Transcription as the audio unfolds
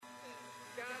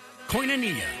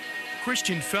Koinonia,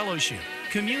 Christian fellowship,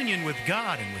 communion with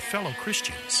God and with fellow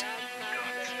Christians.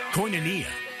 Koinonia,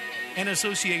 an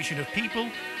association of people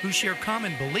who share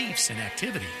common beliefs and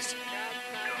activities.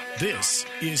 This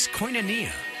is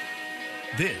Koinonia.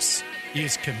 This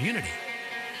is community.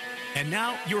 And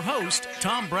now, your host,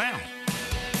 Tom Brown.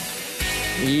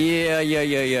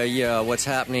 Yeah. What's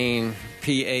happening,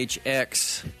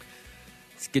 PHX?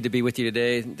 It's good to be with you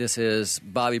today. This is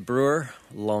Bobby Brewer,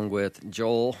 along with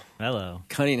Joel. Hello.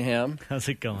 Cunningham. How's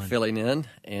it going? Filling in.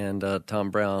 And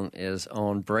Tom Brown is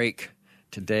on break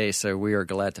today, so we are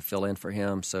glad to fill in for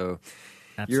him. So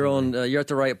Absolutely. you're at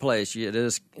the right place. It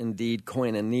is indeed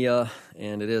Koinonia,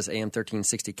 and it is AM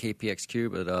 1360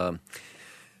 KPXQ, but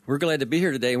we're glad to be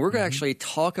here today. And we're going to actually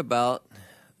talk about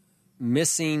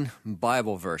missing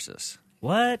Bible verses.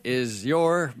 What? Is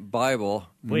your Bible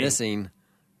missing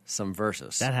some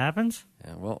verses? That happens?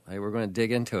 Yeah, well, hey, we're going to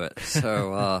dig into it.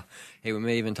 So, hey, we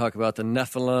may even talk about the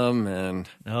Nephilim and...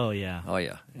 Oh, yeah.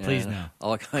 Please no.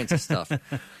 All kinds of stuff.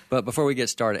 But before we get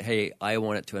started, hey, I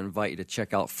wanted to invite you to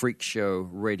check out Freak Show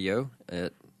Radio.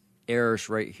 It airs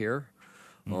right here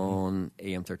on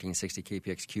AM 1360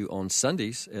 KPXQ on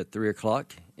Sundays at 3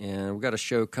 o'clock. And we've got a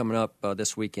show coming up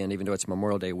this weekend, even though it's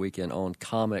Memorial Day weekend, on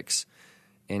comics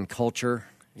and culture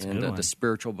and the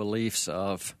spiritual beliefs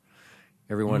of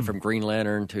everyone from Green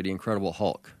Lantern to the Incredible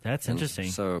Hulk. That's interesting.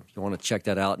 So you want to check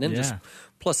that out. And then just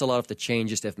plus a lot of the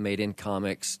changes they've made in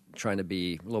comics, trying to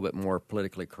be a little bit more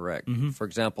politically correct. For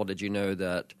example, did you know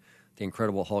that the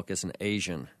Incredible Hulk is an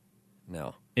Asian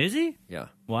now? Is he? Yeah.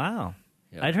 Wow.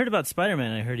 Yeah. I'd heard about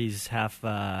Spider-Man. I heard he's half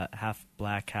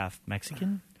black, half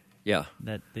Mexican. Yeah.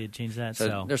 That they changed that.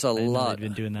 So there's a lot. They've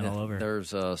been doing that all over.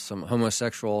 There's some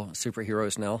homosexual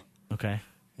superheroes now. Okay.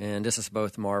 And this is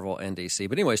both Marvel and DC.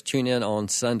 But anyways, tune in on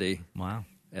Sunday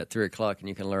at 3 o'clock, and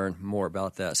you can learn more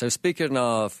about that. So speaking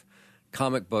of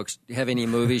comic books, do you have any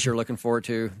movies you're looking forward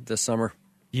to this summer?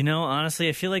 You know, honestly,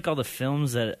 I feel like all the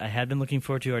films that I had been looking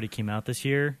forward to already came out this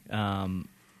year. The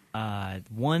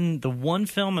one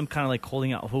film I'm kind of like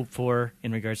holding out hope for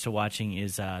in regards to watching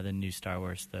is the new Star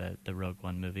Wars, the Rogue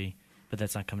One movie. But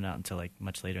that's not coming out until like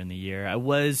much later in the year. I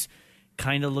was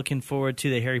kind of looking forward to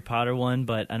the Harry Potter one,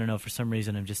 but I don't know, for some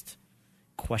reason I'm just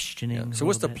questioning. Yeah. So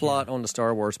what's the plot on the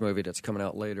Star Wars movie that's coming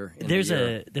out later in the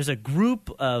year? There's a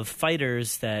group of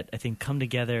fighters that I think come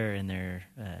together, and they're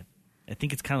I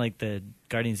think it's kind of like the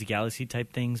Guardians of the Galaxy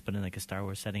type things, but in like a Star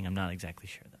Wars setting. I'm not exactly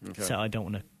sure though. Okay. So I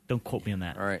don't quote me on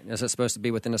that. All right. Is it supposed to be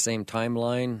within the same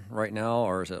timeline right now,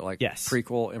 or is it like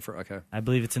prequel? Okay. I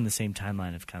believe it's in the same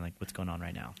timeline of kind of like what's going on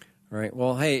right now. All right.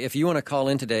 Well, hey, if you want to call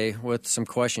in today with some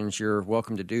questions, you're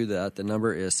welcome to do that. The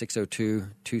number is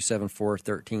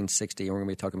 602-274-1360. We're going to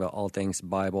be talking about all things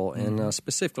Bible. And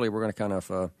specifically, we're going to kind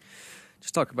of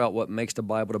just talk about what makes the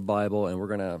Bible, and we're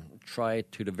going to try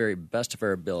to the very best of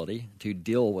our ability to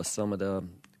deal with some of the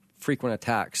frequent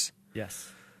attacks. Yes.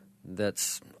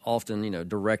 That's often,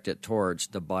 directed towards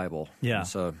the Bible. Yeah.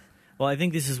 So, well, I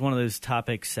think this is one of those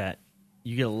topics that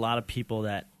you get a lot of people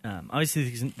that obviously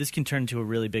this can turn into a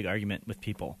really big argument with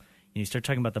people. You start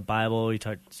talking about the Bible, you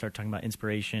start talking about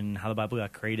inspiration, how the Bible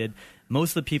got created.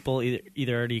 Most of the people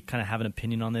either already kind of have an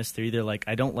opinion on this. They're either like,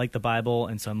 I don't like the Bible,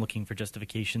 and so I'm looking for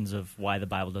justifications of why the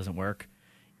Bible doesn't work.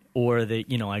 Or they,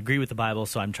 I agree with the Bible,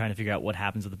 so I'm trying to figure out what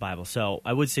happens with the Bible. So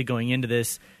I would say going into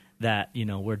this that,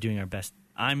 we're doing our best.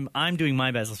 I'm doing my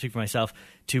best, I'll speak for myself,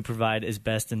 to provide as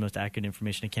best and most accurate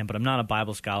information I can. But I'm not a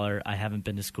Bible scholar. I haven't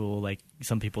been to school like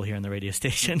some people here on the radio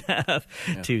station have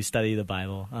to study the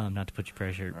Bible. Not to put you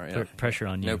pressure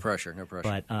on you. No pressure.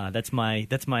 But that's my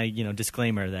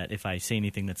disclaimer that if I say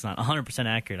anything that's not 100%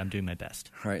 accurate, I'm doing my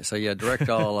best. All right. So direct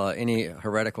all any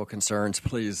heretical concerns,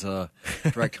 please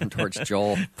direct them towards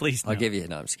Joel. Please. I'll give you.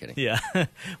 No, I'm just kidding. Yeah,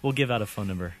 we'll give out a phone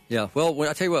number. Yeah. Well,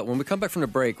 I tell you what. When we come back from the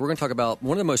break, we're going to talk about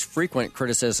one of the most frequent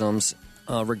criticisms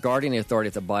regarding the authority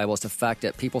of the Bible is the fact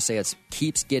that people say it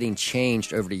keeps getting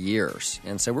changed over the years.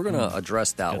 And so we're going to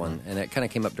address that one. And it kind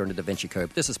of came up during the Da Vinci Code.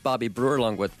 This is Bobby Brewer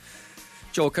along with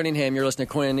Joel Cunningham. You're listening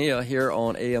to Koinonia here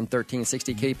on AM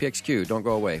 1360 KPXQ. Don't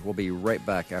go away. We'll be right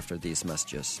back after these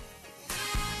messages.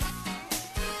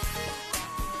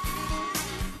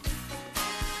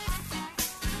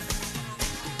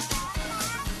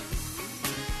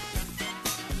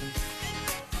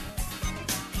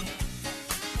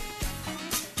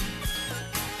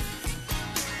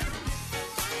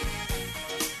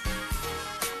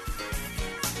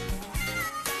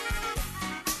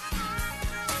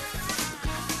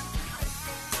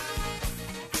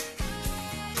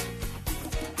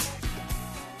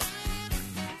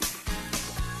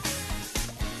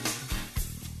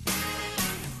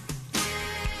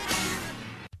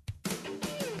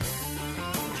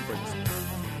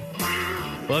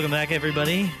 Welcome back,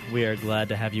 everybody. We are glad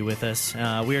to have you with us.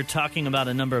 We are talking about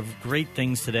a number of great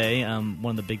things today. One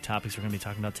of the big topics we're going to be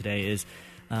talking about today is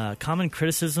common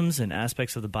criticisms and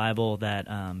aspects of the Bible that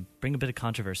bring a bit of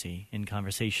controversy in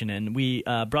conversation. And we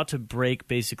brought to break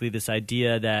basically this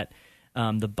idea that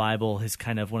the Bible is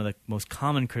kind of one of the most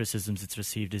common criticisms it's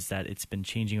received is that it's been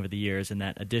changing over the years, and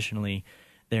that additionally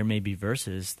there may be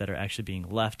verses that are actually being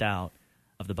left out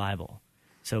of the Bible.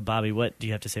 So, Bobby, what do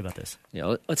you have to say about this?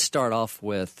 Yeah, let's start off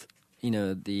with,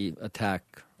 the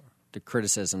attack, the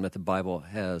criticism that the Bible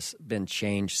has been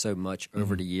changed so much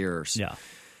over the years. Yeah.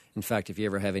 In fact, if you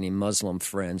ever have any Muslim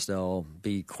friends, they'll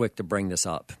be quick to bring this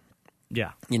up.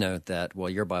 Yeah. That,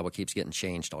 your Bible keeps getting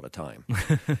changed all the time.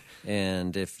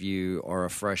 And if you are a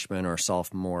freshman or a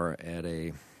sophomore at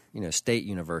a, state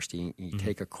university, you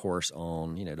take a course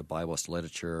on, the Bible's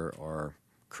literature or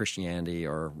Christianity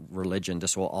or religion,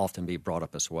 this will often be brought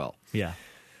up as well. Yeah.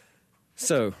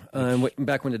 So,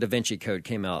 back when the Da Vinci Code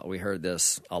came out, we heard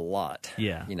this a lot.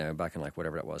 Yeah. Back in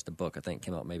whatever that was, the book, I think,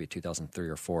 came out maybe 2003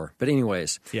 or 4. But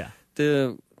anyways, yeah.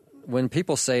 When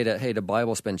people say that, hey, the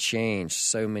Bible's been changed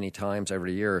so many times over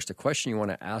the years, the question you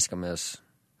want to ask them is,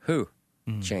 who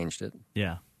changed it?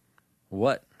 Yeah.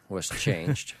 What was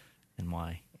changed? And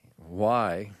why?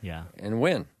 Why? Yeah. And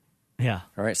when? Yeah.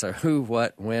 All right, so who,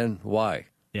 what, when, why?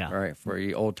 Yeah. All right, for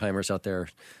you old-timers out there,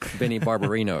 Benny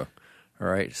Barbarino. All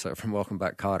right, so from Welcome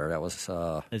Back, Kotter, that was...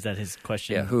 is that his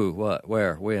question? Yeah, who, what,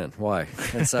 where, when, why?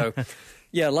 And so,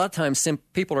 a lot of times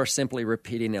people are simply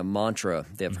repeating a mantra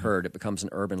they've heard. It becomes an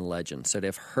urban legend. So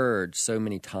they've heard so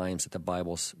many times that the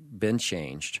Bible's been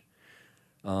changed,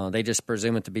 they just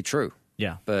presume it to be true.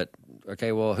 Yeah. But,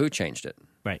 okay, well, who changed it?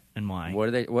 Right, and why?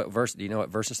 What verse? Do you know what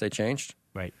verses they changed?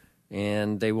 Right.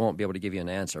 And they won't be able to give you an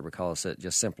answer because it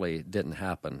just simply didn't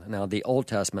happen. Now, the Old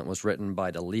Testament was written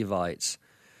by the Levites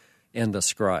and the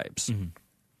scribes,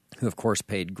 who, of course,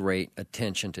 paid great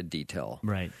attention to detail.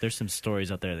 Right. There's some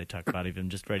stories out there they talk about even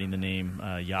just writing the name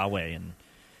Yahweh and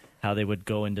how they would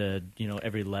go into,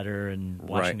 every letter and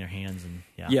washing their hands. And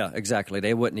yeah, exactly.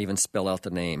 They wouldn't even spell out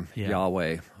the name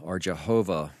Yahweh or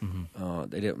Jehovah.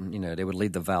 They didn't, they would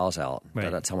leave the vowels out.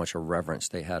 Right. That's how much a reverence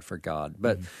they had for God.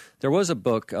 But there was a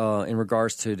book in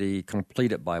regards to the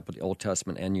completed Bible, the Old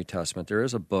Testament and New Testament. There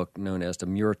is a book known as the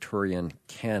Muratorian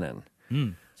Canon.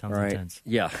 Sounds intense.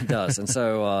 Yeah, it does. And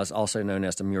so it's also known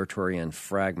as the Muratorian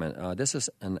Fragment. This is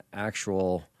an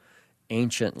actual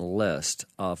ancient list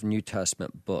of New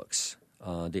Testament books,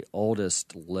 the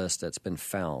oldest list that's been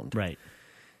found. Right.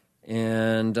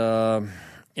 And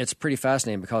it's pretty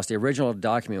fascinating because the original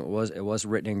document was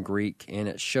written in Greek, and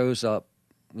it shows up,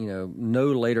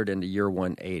 no later than the year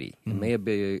 180. It may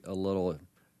be a little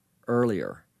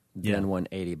earlier than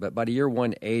 180, but by the year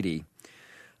 180,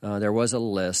 there was a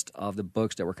list of the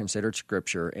books that were considered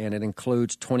Scripture, and it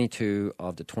includes 22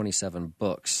 of the 27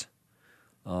 books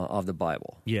of the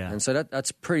Bible. Yeah. And so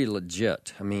that's pretty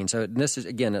legit. I mean, so this is,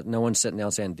 again, no one's sitting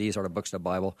down saying these are the books of the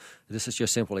Bible. This is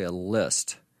just simply a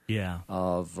list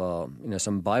of,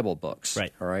 some Bible books.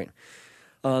 Right. All right.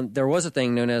 There was a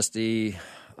thing known as the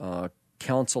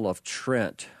Council of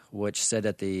Trent, which said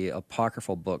that the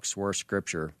apocryphal books were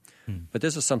Scripture. But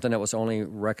this is something that was only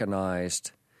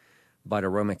recognized by the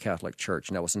Roman Catholic Church,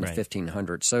 and that was in the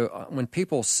 1500s. So when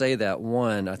people say that,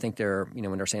 I think they're,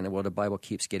 when they're saying that, well, the Bible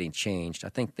keeps getting changed, I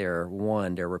think they're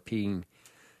repeating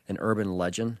an urban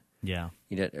legend. Yeah.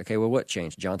 Okay, well, what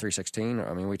changed? John 3:16?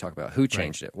 I mean, we talk about who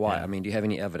changed it. Why? Yeah. I mean, do you have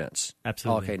any evidence?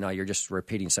 Absolutely. Okay, no, you're just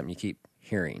repeating something you keep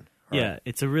hearing. All Yeah, right.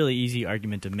 it's a really easy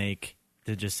argument to make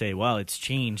to just say, well, it's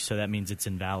changed, so that means it's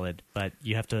invalid. But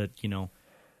you have to,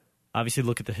 obviously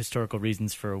look at the historical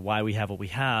reasons for why we have what we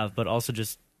have, but also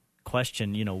just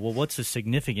question, well, what's the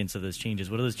significance of those changes?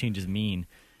 What do those changes mean?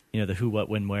 The who, what,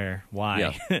 when, where,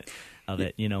 why of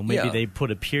it. Maybe they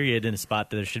put a period in a spot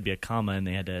that there should be a comma, and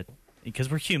they had to, because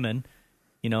we're human,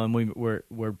 and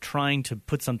we're trying to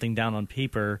put something down on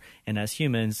paper, and as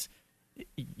humans,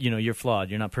 you're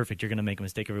flawed. You're not perfect. You're going to make a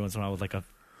mistake every once in a while with like a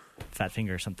fat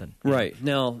finger or something. Right.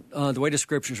 Now, the way the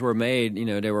Scriptures were made,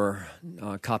 they were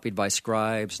copied by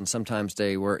scribes, and sometimes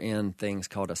they were in things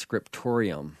called a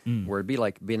scriptorium, where it'd be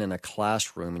like being in a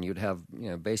classroom, and you'd have,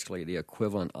 basically the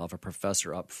equivalent of a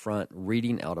professor up front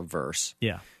reading out a verse.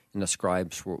 Yeah. And the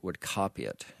scribes would copy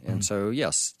it. And so,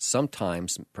 yes,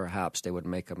 sometimes perhaps they would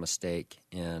make a mistake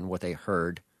in what they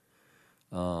heard.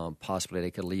 Possibly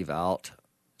they could leave out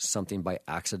something by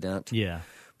accident. Yeah.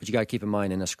 But you got to keep in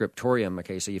mind, in a scriptorium,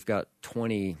 okay, so you've got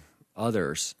 20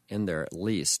 others in there at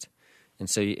least. And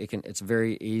so it's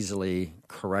very easily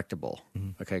correctable,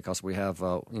 okay, because we have,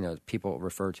 people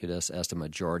refer to this as the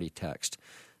majority text,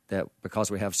 that because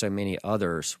we have so many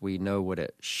others, we know what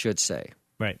it should say.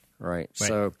 Right. Right.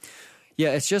 So,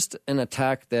 yeah, it's just an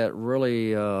attack that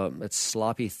really, it's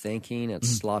sloppy thinking, it's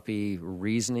sloppy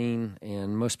reasoning,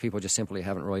 and most people just simply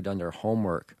haven't really done their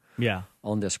homework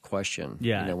on this question,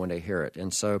 when they hear it.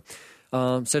 And so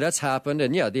that's happened.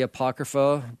 And, the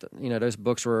Apocrypha, those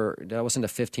books that was in the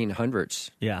 1500s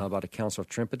about the Council of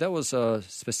Trent, but that was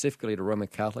specifically the Roman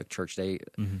Catholic Church. They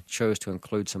chose to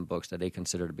include some books that they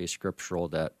consider to be scriptural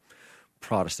that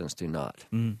Protestants do not.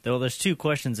 Well, there's two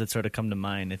questions that sort of come to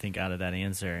mind, I think, out of that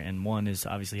answer. And one is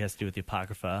obviously has to do with the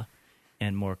Apocrypha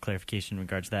and more clarification in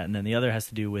regards to that. And then the other has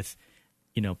to do with,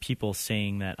 people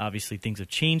saying that obviously things have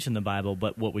changed in the Bible,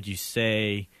 but what would you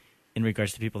say in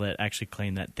regards to people that actually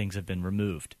claim that things have been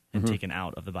removed and taken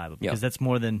out of the Bible? Because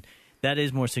that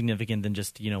is more significant than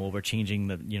just, we're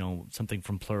changing something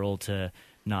from plural to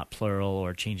not plural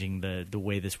or changing the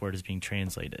way this word is being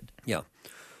translated. Yeah.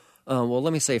 Well,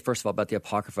 let me say, first of all, about the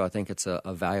Apocrypha, I think it's a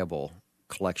valuable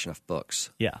collection of books.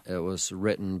 Yeah. It was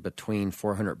written between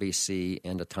 400 BC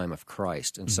and the time of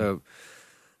Christ. And so,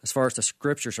 as far as the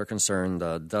scriptures are concerned,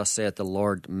 thus saith the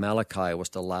Lord, Malachi was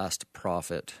the last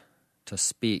prophet to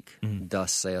speak,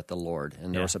 thus saith the Lord.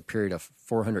 And there was a period of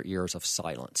 400 years of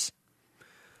silence.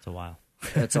 It's a while.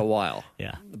 It's a while.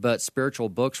 Yeah. But spiritual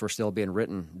books were still being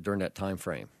written during that time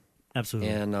frame.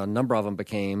 Absolutely. And a number of them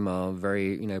became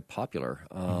very, popular.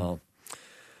 Some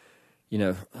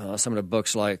of the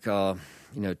books like,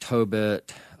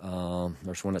 Tobit.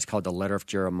 There's one that's called the Letter of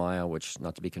Jeremiah, which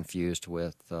not to be confused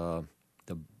with the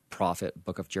prophet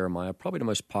book of Jeremiah. Probably the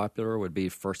most popular would be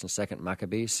 1st and 2nd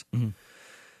Maccabees.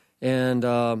 And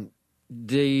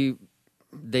they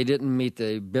didn't meet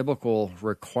the biblical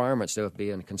requirements of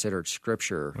being considered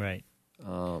scripture. Right.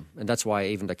 And that's why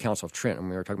even the Council of Trent, and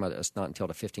we were talking about it, it's not until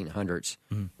the 1500s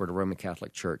where the Roman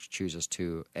Catholic Church chooses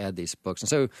to add these books. And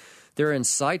so they're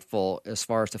insightful as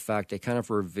far as the fact they kind of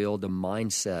reveal the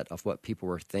mindset of what people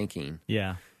were thinking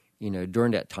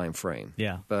during that time frame.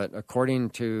 Yeah. But according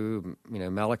to,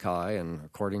 Malachi and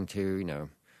according to, the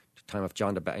time of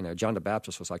John the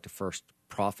Baptist was like the first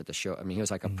prophet to show. I mean, he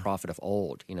was like a prophet of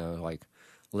old, like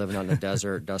living out in the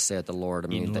desert, thus saith the Lord. I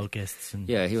mean, locusts. And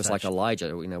he was such. like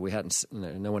Elijah. We hadn't,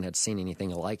 no one had seen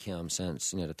anything like him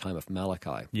since, the time of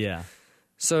Malachi. Yeah.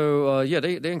 So,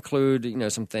 they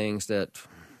include, some things that,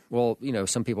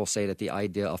 some people say that the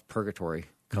idea of purgatory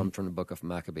comes from the book of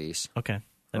Maccabees. Okay.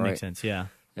 That makes sense, yeah.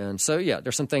 And so,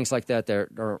 there's some things like that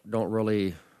don't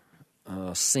really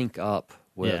sync up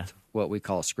with what we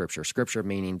call Scripture. Scripture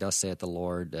meaning, thus saith the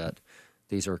Lord, that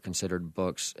these are considered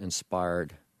books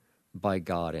inspired by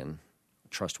God and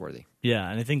trustworthy. Yeah,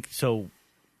 and I think so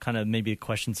kind of maybe a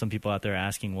question some people out there are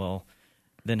asking, well,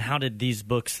 then how did these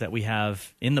books that we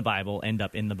have in the Bible end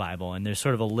up in the Bible? And there's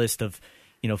sort of a list of,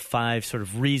 5 sort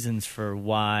of reasons for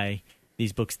why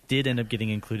these books did end up getting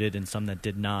included and some that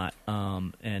did not.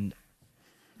 And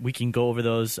we can go over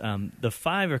those. The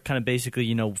 5 are kind of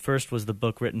basically, first was the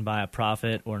book written by a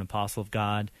prophet or an apostle of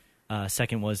God.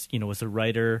 Second was, was the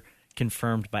writer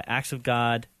confirmed by acts of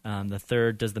God. The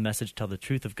third, does the message tell the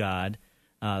truth of God?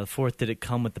 The fourth, did it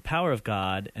come with the power of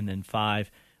God? And then 5,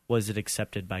 was it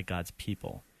accepted by God's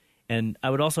people? And I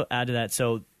would also add to that,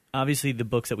 so obviously the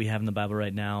books that we have in the Bible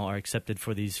right now are accepted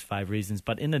for these 5 reasons.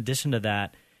 But in addition to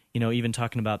that, even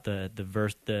talking about the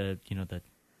verse, the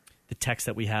text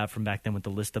that we have from back then with the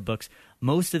list of books,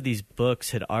 most of these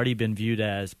books had already been viewed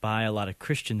as by a lot of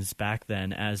Christians back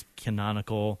then as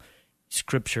canonical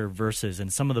scripture verses,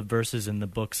 and some of the verses in the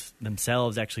books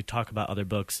themselves actually talk about other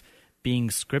books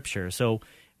being scripture. So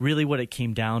really what it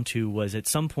came down to was at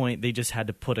some point they just had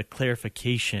to put a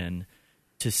clarification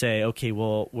to say, okay,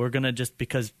 well, we're going to just,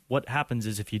 because what happens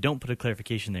is if you don't put a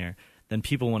clarification there, then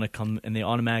people want to come and they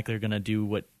automatically are going to do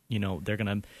what, they're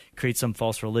going to create some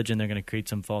false religion, they're going to create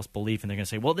some false belief, and they're going to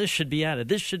say, well, this should be added,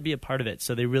 this should be a part of it.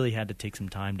 So they really had to take some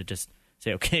time to just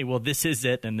say, okay, well, this is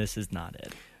it and this is not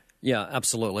it. Yeah,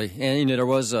 absolutely. And, there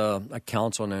was a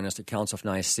council known as the Council of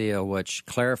Nicaea which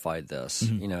clarified this.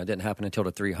 It didn't happen until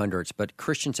the 300s, but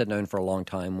Christians had known for a long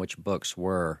time which books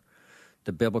were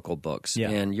the biblical books.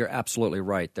 Yeah. And you're absolutely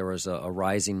right. There was a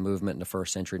rising movement in the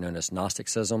first century known as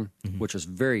Gnosticism, which was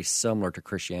very similar to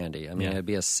Christianity. I mean, it'd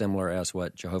be as similar as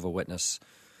what Jehovah's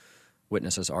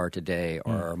Witnesses are today,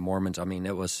 or Mormons. I mean,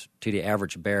 it was, to the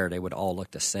average bear, they would all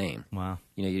look the same. Wow.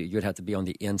 You'd have to be on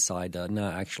the inside to, no,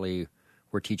 actually,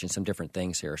 we're teaching some different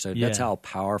things here. So that's how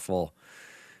powerful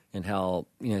and how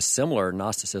similar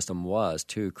Gnosticism was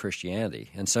to Christianity.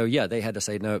 And so, they had to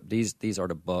say, no, these are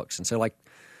the books. And so, like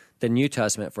the New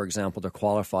Testament, for example, the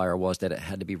qualifier was that it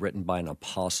had to be written by an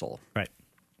apostle. Right.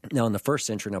 Now, in the first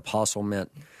century, an apostle meant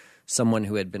someone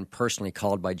who had been personally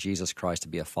called by Jesus Christ to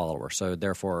be a follower. So,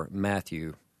 therefore,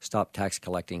 Matthew, stop tax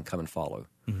collecting, come and follow.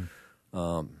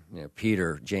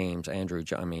 Peter, James, Andrew,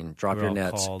 John, drop We're your all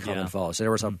nets, called, come yeah. and follow. So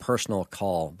there was a personal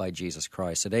call by Jesus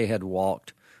Christ. So they had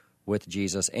walked with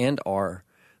Jesus and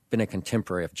been a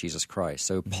contemporary of Jesus Christ.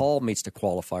 So Paul meets the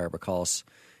qualifier because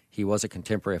he was a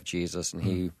contemporary of Jesus and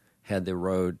he had the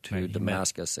road to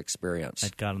Damascus experience.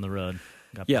 That got on the road.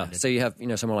 Got Yeah, blinded. so you have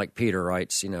someone like Peter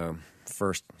writes,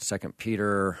 First, Second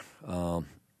Peter.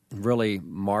 Really,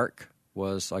 Mark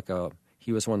was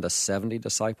he was one of the 70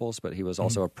 disciples, but he was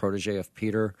also a protege of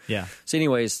Peter. Yeah. So,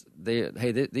 anyways,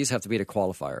 these have to be the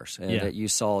qualifiers, and Yeah. that you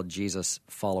saw Jesus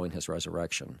following his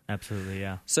resurrection. Absolutely,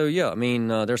 yeah. So, yeah,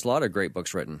 there's a lot of great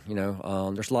books written.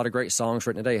 There's a lot of great songs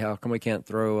written today. How come we can't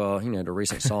throw the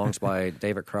recent songs by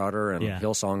David Crowder and Yeah.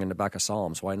 Hillsong in the back of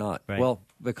Psalms? Why not? Right. Well,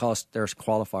 because there's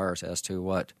qualifiers as to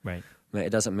what. Right.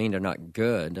 It doesn't mean they're not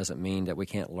good. It doesn't mean that we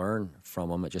can't learn from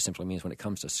them. It just simply means when it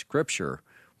comes to Scripture,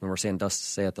 when we're saying, "Thus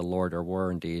saith the Lord," there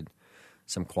were indeed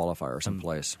some qualifiers in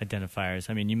place. Identifiers.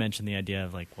 You mentioned the idea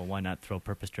of why not throw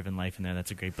Purpose-Driven Life in there?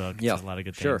 That's a great book. It Yeah. says a lot of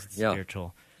good things. Sure. It's Yeah.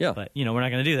 spiritual. Yeah. But, we're not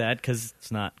going to do that because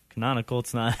it's not canonical.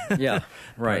 It's not Yeah, part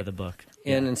right. of the book.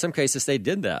 And in some cases, they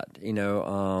did that,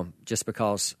 just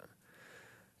because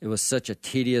it was such a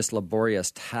tedious,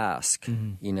 laborious task.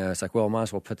 It's like, well, might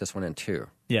as well put this one in too.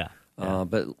 Yeah.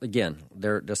 But again,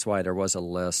 that's why there was a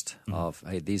list of,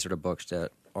 hey, these are the books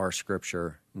that are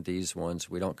Scripture. These ones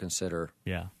we don't consider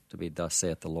Yeah. to be "Thus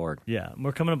saith the Lord." Yeah,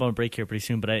 we're coming up on a break here pretty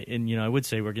soon, but I would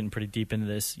say we're getting pretty deep into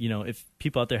this. If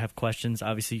people out there have questions,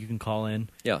 obviously you can call in.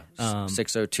 Yeah,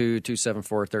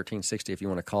 602-274-1360 if you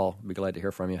want to call. I'd be glad to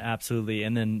hear from you. Absolutely.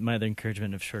 And then my other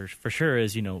encouragement for sure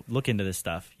is, look into this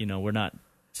stuff. We're not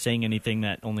saying anything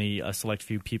that only a select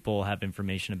few people have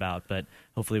information about, but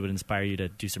hopefully it would inspire you to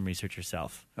do some research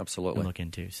yourself. Absolutely. And look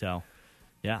into. So,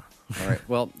 yeah. All right.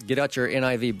 Well, get out your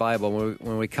NIV Bible.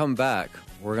 When we come back,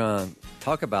 we're going to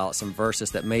talk about some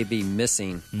verses that may be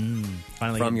missing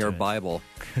from your Bible.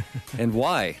 And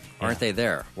why aren't they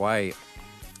there? Why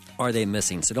are they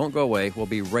missing? So don't go away. We'll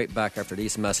be right back after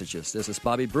these messages. This is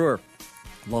Bobby Brewer,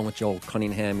 along with Joel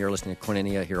Cunningham. You're listening to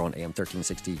Koinonia here on AM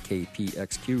 1360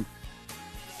 KPXQ.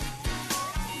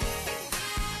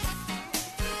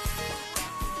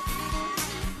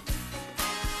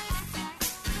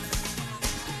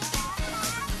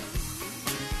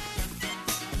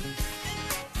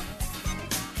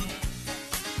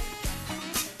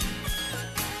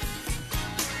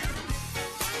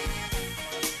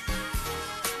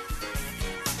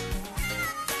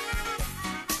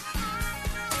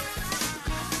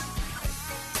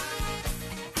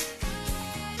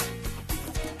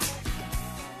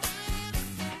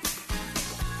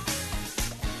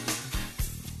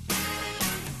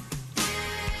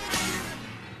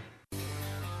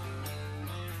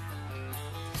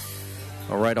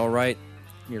 All right.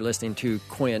 You're listening to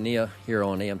Koinonia here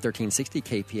on AM 1360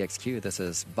 KPXQ. This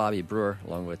is Bobby Brewer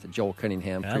along with Joel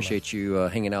Cunningham. Hello. Appreciate you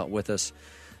hanging out with us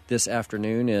this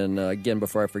afternoon. And again,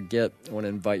 before I forget, I want to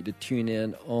invite you to tune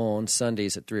in on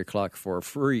Sundays at 3 o'clock for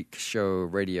Freak Show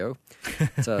Radio.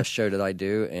 It's a show that I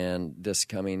do. And this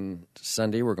coming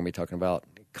Sunday, we're going to be talking about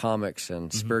comics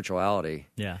and spirituality.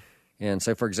 Yeah. And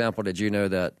so, for example, did you know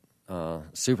that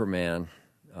Superman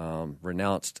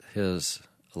renounced his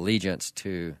allegiance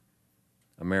to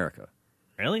America?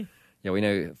 Really? Yeah, we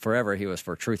know forever he was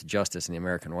for truth, justice, and the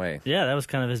American way. Yeah, that was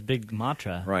kind of his big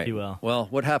mantra, Right. if you will. Well,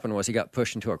 what happened was he got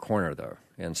pushed into a corner, though,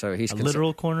 and so he's A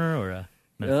literal corner or a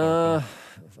metaphorical?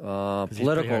 'Cause he's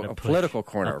pretty hard to push. political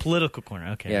corner. A political corner.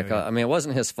 Okay. Yeah, there we go. it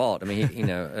wasn't his fault. He,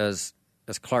 as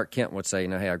Clark Kent would say,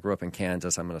 hey, I grew up in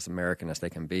Kansas. I'm as American as they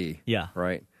can be. Yeah.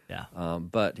 Right. Yeah.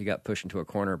 But he got pushed into a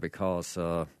corner because,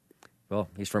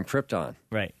 he's from Krypton.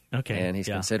 Right. Okay. And he's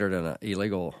yeah. considered an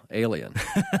illegal alien.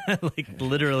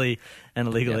 Literally an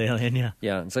illegal alien. Yeah.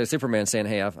 Yeah, and so Superman's saying,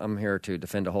 hey, I'm here to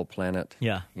defend the whole planet.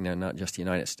 Yeah. Not just the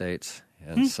United States.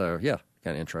 And so, yeah,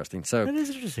 kind of interesting. So That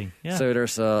is interesting. Yeah. So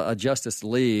there's a Justice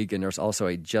League, and there's also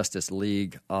a Justice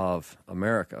League of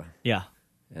America. yeah.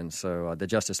 And so the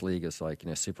Justice League is like,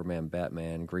 Superman,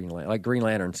 Batman, Green Lantern. Like Green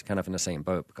Lantern's kind of in the same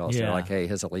boat because they're Yeah. like, hey,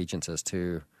 his allegiance is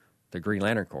to the Green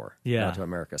Lantern Corps, Yeah. not to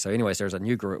America. So anyways, there's a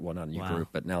new group, well, not a new Wow. group,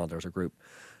 but now there's a group,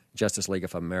 Justice League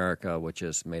of America, which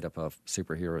is made up of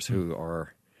superheroes who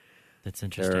are, That's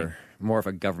interesting. they're more of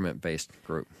a government-based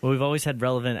group. Well, we've always had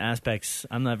relevant aspects.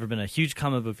 I've never been a huge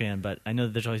comic book fan, but I know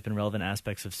that there's always been relevant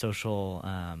aspects of social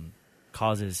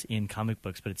causes in comic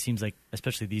books. But it seems like,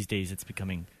 especially these days, it's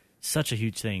becoming such a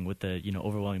huge thing with the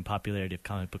overwhelming popularity of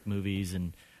comic book movies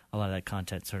and a lot of that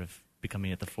content sort of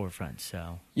becoming at the forefront.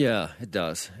 So Yeah, it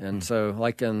does. And so,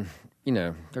 like, they're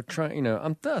trying,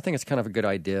 I think it's kind of a good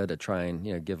idea to try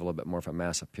and, give a little bit more of a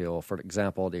mass appeal. For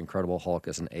example, the Incredible Hulk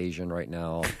is an Asian right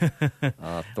now.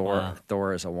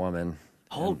 Thor is a woman.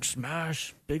 Hulk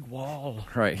smash, big wall.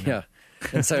 Right, yeah.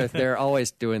 And so they're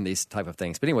always doing these type of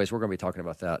things. But anyways, we're going to be talking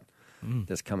about that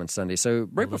this coming Sunday. So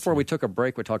right before we took a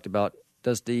break, we talked about,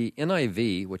 does the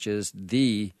NIV, which is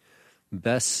the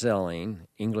best-selling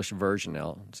English version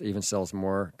now, it even sells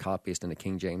more copies than the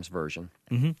King James Version,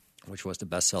 which was the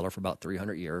bestseller for about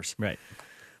 300 years. Right.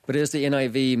 But is the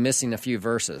NIV missing a few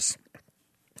verses?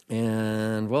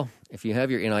 And, well, if you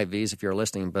have your NIVs, if you're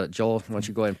listening, but Joel, why don't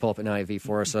you go ahead and pull up an NIV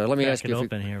for us? So let me ask you.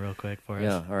 Open here real quick for us.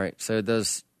 Yeah, all right. So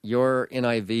does your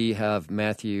NIV have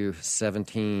Matthew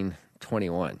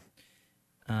 17:21?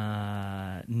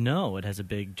 No, it has a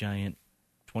big, giant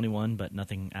 21, but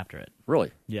nothing after it.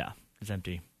 Really? Yeah, it's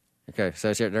empty. Okay,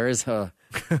 so there is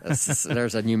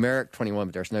there's a numeric 21,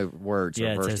 but there's no words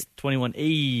or verses. It says 21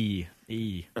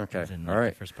 Okay, in, all right.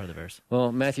 The first part of the verse.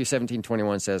 Well, Matthew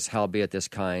 17:21 says, "Howbeit this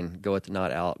kind goeth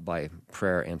not out by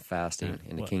prayer and fasting,"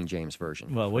 in the King James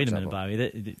Version. Well, wait a minute, Bobby.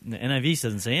 The NIV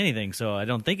doesn't say anything, so I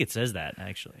don't think it says that,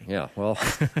 actually. Yeah, well,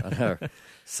 I know.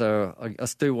 So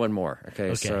let's do one more.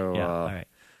 Okay, so yeah, all right.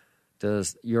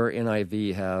 Does your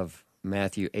NIV have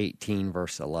Matthew 18,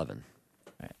 verse 11?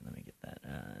 All right, let me get that.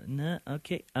 No,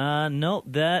 okay. No,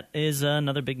 that is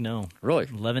another big no. Really?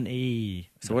 11a.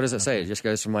 So what does it say? It just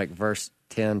goes from like verse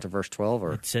 10 to verse 12?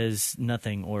 Or? It says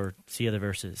nothing, or see other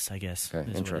verses, I guess, Okay,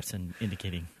 is interesting. what it's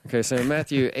indicating. Okay, so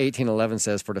Matthew 18:11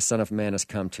 says, "For the Son of Man has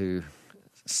come to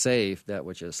save that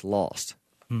which is lost."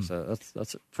 So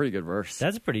that's a pretty good verse.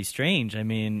 That's pretty strange. I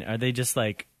mean, are they just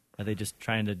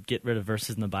trying to get rid of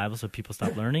verses in the Bible so people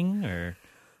stop learning, or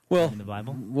in the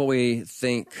Bible? What we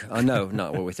think, no,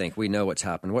 not what we think. We know what's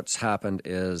happened. What's happened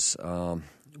is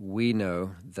we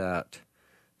know that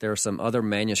there are some other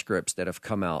manuscripts that have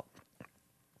come out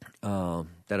that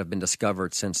have been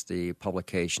discovered since the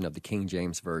publication of the King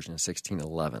James Version in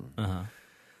 1611.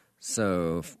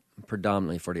 So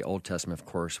predominantly for the Old Testament, of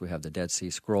course, we have the Dead Sea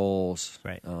Scrolls.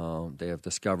 Right. They have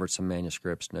discovered some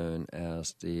manuscripts known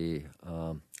as the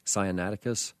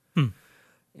Sinaiticus.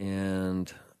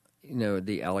 And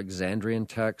the Alexandrian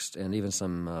text, and even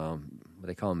some what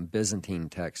they call them Byzantine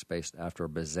texts based after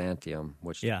Byzantium,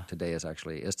 which today is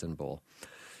actually Istanbul.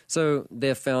 So they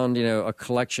have found, a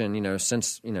collection,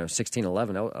 since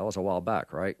 1611. That was a while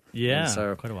back, right? Yeah,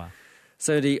 so, quite a while.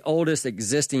 So the oldest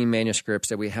existing manuscripts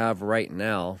that we have right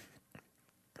now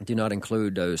do not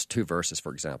include those two verses,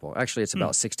 for example. Actually, it's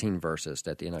about 16 verses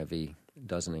that the NIV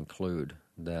doesn't include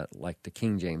that, like the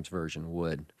King James Version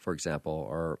would, for example,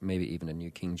 or maybe even a New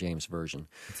King James Version.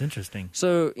 It's interesting.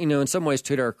 So, in some ways,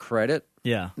 to their credit,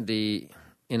 the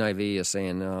NIV is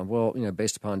saying,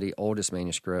 based upon the oldest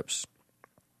manuscripts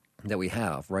that we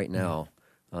have right now,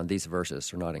 these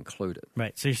verses are not included.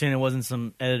 Right. So you're saying it wasn't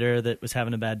some editor that was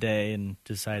having a bad day and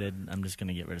decided, I'm just going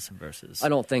to get rid of some verses? I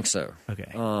don't think so.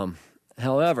 Okay.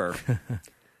 However,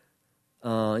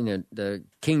 the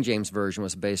King James Version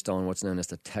was based on what's known as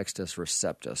the Textus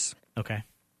Receptus. Okay.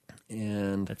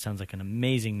 And that sounds like an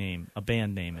amazing name, a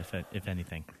band name, if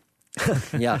anything.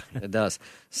 Yeah, it does.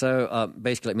 So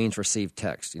basically it means received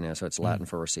text, so it's Latin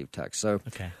for received text. So,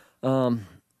 okay.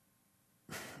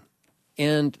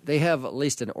 And they have at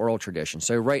least an oral tradition.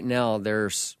 So right now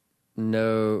there's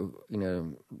no,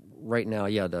 right now,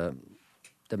 the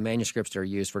manuscripts that are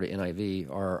used for the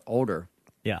NIV are older.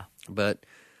 Yeah. But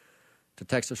the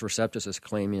Textus Receptus is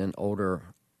claiming an older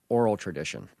oral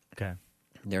tradition. Okay.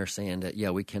 They're saying that,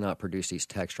 we cannot produce these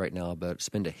texts right now, but it's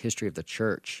been the history of the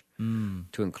church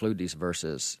to include these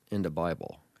verses in the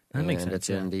Bible. That makes sense. And it's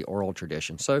in the oral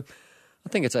tradition. So I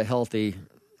think it's a healthy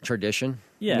tradition,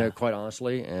 quite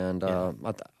honestly. And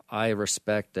I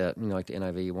respect that, like the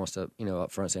NIV wants to,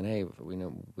 up front saying, hey,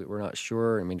 we're not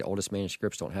sure. I mean, the oldest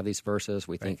manuscripts don't have these verses.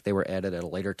 We think they were added at a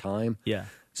later time. Yeah.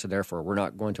 So therefore, we're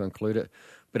not going to include it.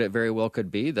 But it very well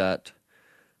could be that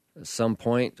at some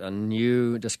point a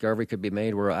new discovery could be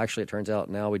made where actually it turns out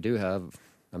now we do have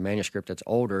a manuscript that's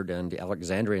older than the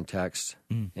Alexandrian text.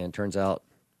 And it turns out,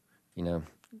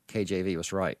 KJV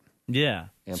was right. Yeah.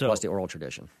 And plus the oral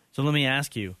tradition. So let me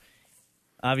ask you,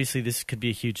 obviously this could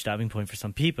be a huge stopping point for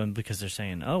some people because they're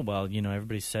saying, oh, well,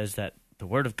 everybody says that the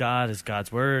Word of God is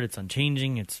God's Word. It's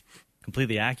unchanging. It's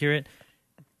completely accurate.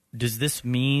 Does this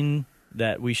mean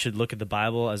that we should look at the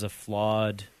Bible as a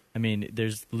flawed? I mean,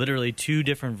 there's literally two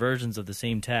different versions of the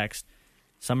same text.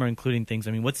 Some are including things.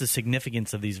 I mean, what's the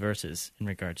significance of these verses in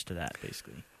regards to that,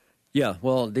 basically? Yeah,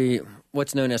 well,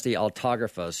 what's known as the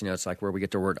autographas, it's like where we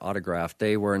get the word autograph,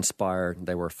 they were inspired,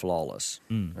 they were flawless.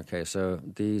 Okay, so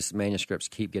these manuscripts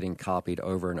keep getting copied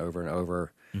over and over and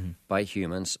over by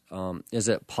humans. Is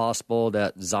it possible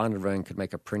that Zondervan could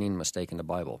make a printing mistake in the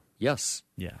Bible? Yes.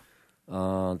 Yeah.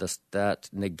 Does that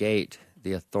negate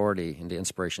the authority and the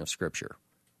inspiration of Scripture?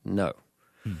 No.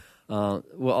 Well,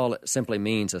 all it simply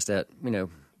means is that,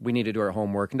 we need to do our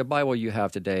homework. And the Bible you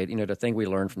have today, the thing we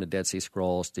learned from the Dead Sea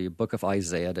Scrolls, the book of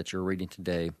Isaiah that you're reading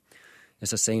today,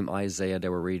 is the same Isaiah that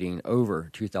we're reading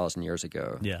over 2,000 years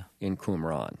ago in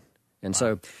Qumran. And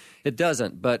so it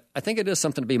doesn't, but I think it is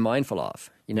something to be mindful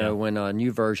of. When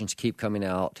new versions keep coming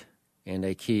out and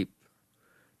they keep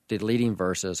deleting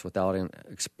verses without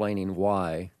explaining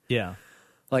why. Yeah.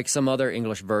 Like some other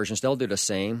English versions, they'll do the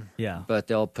same, but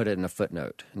they'll put it in a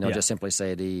footnote. And they'll just simply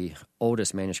say the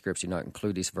oldest manuscripts do not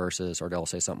include these verses, or they'll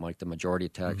say something like the majority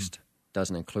text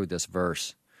doesn't include this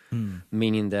verse,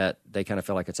 meaning that they kind of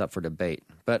feel like it's up for debate.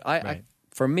 But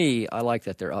for me, I like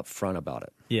that they're upfront about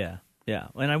it. Yeah, yeah.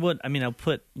 And I'll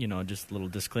put, just a little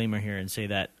disclaimer here and say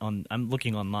that I'm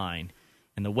looking online,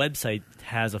 and the website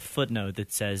has a footnote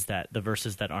that says that the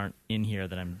verses that aren't in here,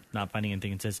 that I'm not finding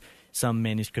anything, it says some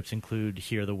manuscripts include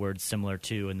here the word similar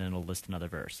to, and then it'll list another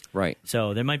verse. Right.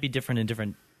 So they might be different in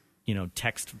different,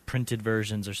 text printed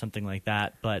versions or something like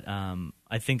that. But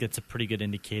I think it's a pretty good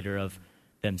indicator of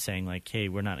them saying like, hey,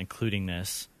 we're not including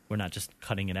this. We're not just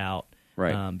cutting it out.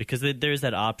 Right. Because there's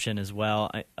that option as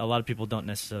well. A lot of people don't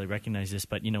necessarily recognize this,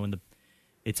 but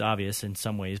it's obvious in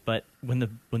some ways, but when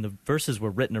the verses were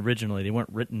written originally, they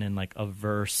weren't written in like a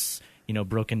verse,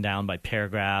 broken down by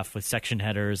paragraph with section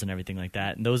headers and everything like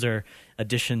that. And those are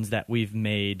additions that we've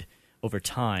made over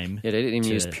time. Yeah, they didn't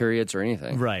even use periods or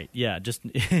anything. Right. Yeah. Just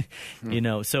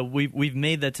so we've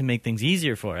made that to make things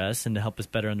easier for us and to help us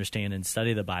better understand and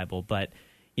study the Bible. But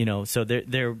so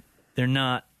they're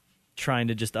not trying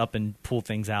to just up and pull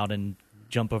things out and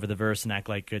jump over the verse and act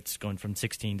like it's going from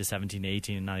 16 to 17 to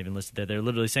 18 and not even listed there. They're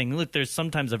literally saying, look, there's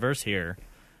sometimes a verse here,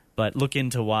 but look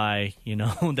into why,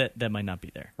 that might not be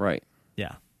there. Right.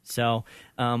 Yeah. So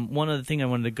one other thing I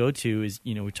wanted to go to is,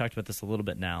 we talked about this a little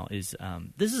bit now, is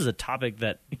this is a topic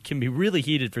that can be really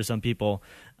heated for some people,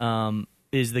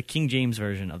 is the King James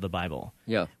Version of the Bible.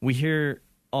 Yeah. We hear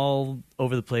all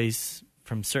over the place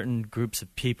from certain groups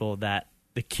of people that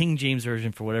the King James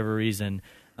Version, for whatever reason,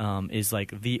 is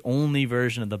like the only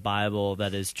version of the Bible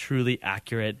that is truly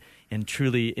accurate and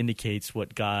truly indicates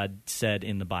what God said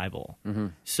in the Bible. Mm-hmm.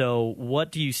 So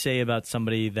what do you say about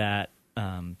somebody that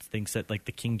thinks that like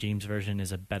the King James Version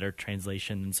is a better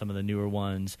translation than some of the newer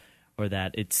ones, or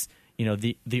that it's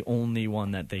the only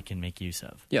one that they can make use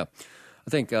of? Yeah, I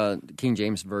think the King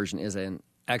James Version is an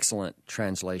excellent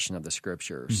translation of the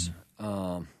Scriptures.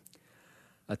 Mm-hmm.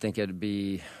 I think it'd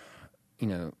be,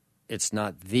 it's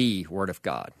not the Word of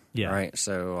God, right?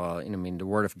 So, the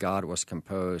Word of God was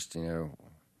composed,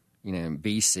 in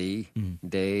BC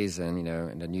days, and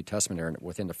in the New Testament era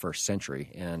within the first century,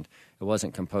 and it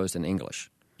wasn't composed in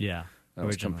English. Yeah, it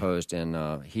was composed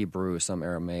in Hebrew, some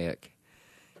Aramaic,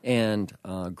 and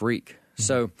Greek. Mm-hmm.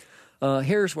 So,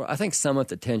 here's where I think some of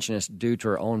the tension is due to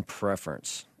our own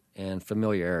preference and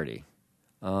familiarity.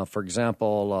 For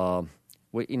example,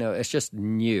 it's just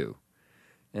new.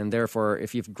 And therefore,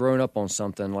 if you've grown up on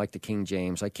something like the King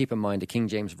James, keep in mind the King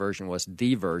James Version was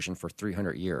the version for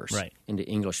 300 years in the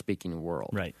English-speaking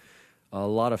world. Right. A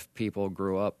lot of people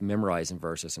grew up memorizing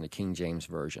verses in the King James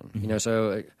Version. Mm-hmm.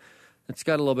 So it's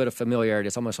got a little bit of familiarity.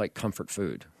 It's almost like comfort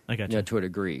food. I got you. To a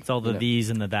degree. It's all the these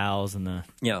and the thous and the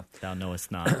thou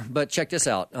knowest not. But check this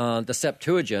out. The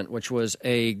Septuagint, which was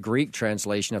a Greek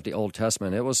translation of the Old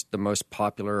Testament, it was the most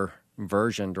popular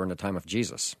version during the time of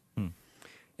Jesus.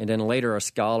 And then later, a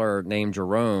scholar named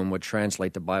Jerome would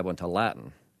translate the Bible into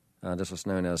Latin. This was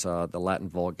known as the Latin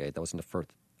Vulgate. That was in the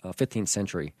 15th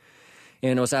century.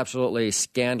 And it was absolutely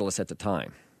scandalous at the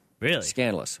time. Really?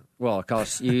 Scandalous. Well,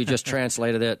 because you just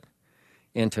translated it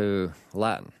into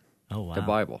Latin, the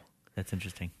Bible. That's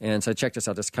interesting. And so check this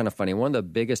out. This is kind of funny. One of the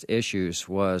biggest issues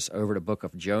was over the book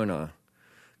of Jonah,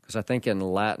 because I think in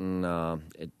Latin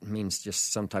it means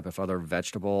just some type of other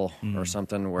vegetable or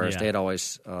something, whereas they had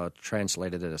always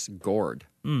translated it as gourd.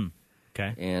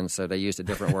 Okay. And so they used a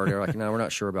different word. They're like, no, we're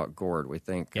not sure about gourd. We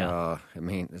think,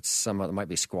 it's it might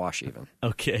be squash even.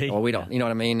 Okay. Well, we don't. You know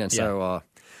what I mean? And so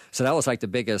that was like the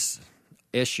biggest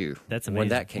issue. That's amazing. When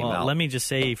that came out. Let me just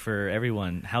say for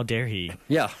everyone, how dare he?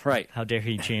 Yeah, right. How dare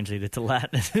he translate it to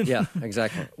Latin? Yeah,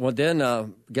 exactly. Well,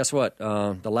 then guess what?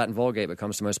 The Latin Vulgate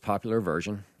becomes the most popular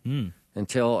version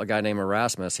until a guy named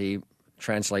Erasmus, he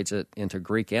translates it into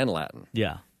Greek and Latin.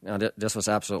 Yeah. Now, this was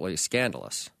absolutely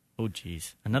scandalous. Oh,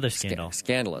 geez. Another scandal.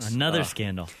 Scandalous. Another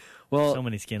scandal. Well, so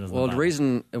many scandals. Well, the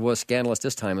reason it was scandalous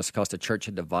this time is because the church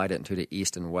had divided into the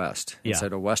East and West. Yeah. And so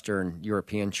the Western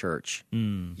European church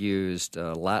used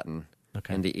Latin,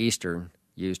 and the Eastern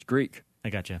used Greek. I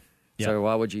gotcha. Yeah. So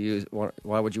why would you want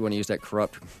to use that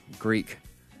corrupt Greek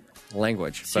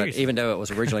language? Seriously. But even though it was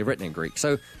originally written in Greek,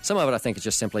 so some of it I think is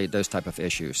just simply those type of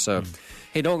issues. So,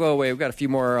 hey, don't go away. We've got a few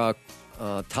more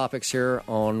topics here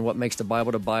on what makes the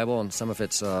Bible, and some of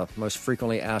its most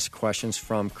frequently asked questions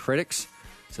from critics.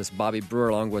 This is Bobby Brewer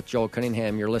along with Joel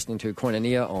Cunningham. You're listening to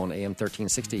Koinonia on AM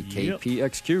 1360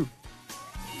 KPXQ.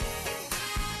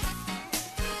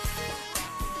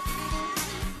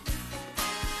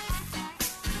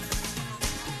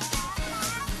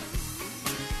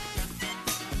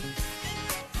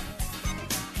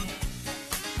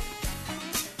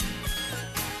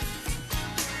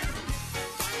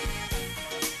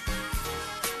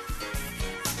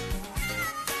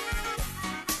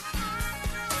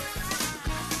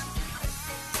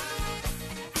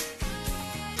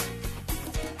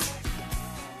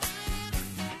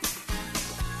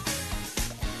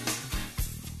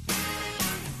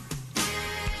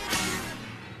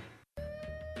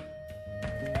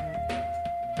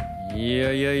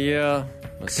 Yeah.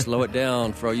 Let's slow it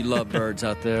down for all you lovebirds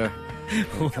out there.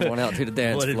 Come on out to the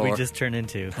dance floor. What did we just turn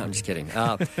into? I'm just kidding.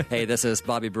 Hey, this is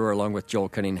Bobby Brewer along with Joel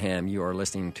Cunningham. You are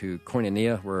listening to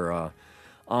Koinonia. We're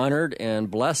honored and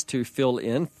blessed to fill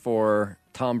in for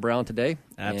Tom Brown today.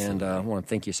 Absolutely. And I want to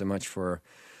thank you so much for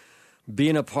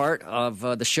being a part of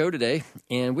the show today.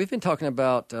 And we've been talking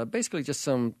about basically just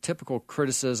some typical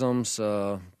criticisms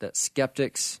that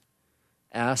skeptics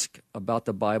ask about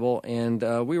the Bible, and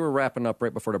we were wrapping up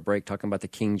right before the break talking about the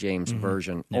King James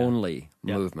Version only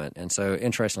movement. And so,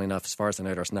 interestingly enough, as far as I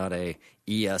know, there's not a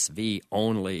ESV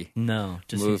only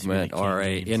just movement or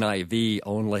a NIV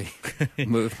only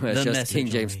movement. It's just King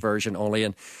James Version only.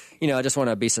 And, I just want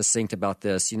to be succinct about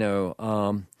this. In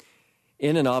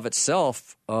and of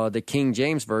itself, the King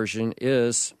James Version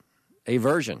is a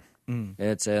version.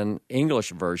 It's an English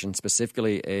version,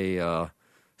 specifically a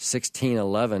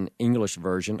 1611 English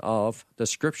version of the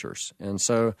Scriptures. And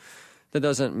so that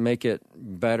doesn't make it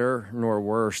better nor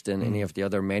worse than any of the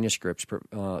other manuscripts,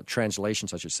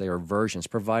 translations, I should say, or versions,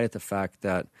 provided the fact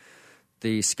that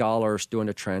the scholars doing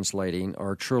the translating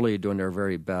are truly doing their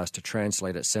very best to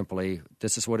translate it simply.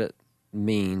 This is what it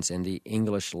means in the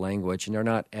English language, and they're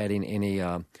not adding any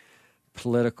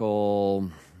political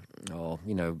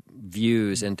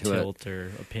views into tilt or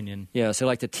opinion. Yeah, so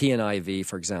like the TNIV,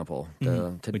 for example. We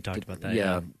talked about that.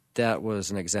 Yeah, that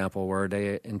was an example where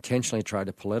they intentionally tried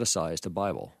to politicize the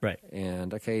Bible. Right.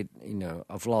 And,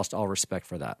 I've lost all respect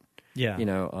for that. Yeah.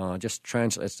 Just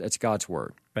translate. It's God's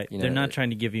Word. Right. They're not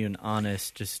trying to give you an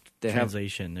honest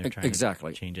translation. They're trying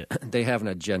to change it. They have an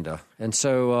agenda. And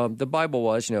so the Bible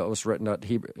was, it was written out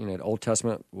Hebrew. The Old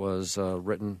Testament was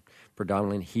written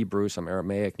predominantly in Hebrew, some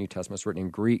Aramaic. New Testament was written in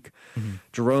Greek.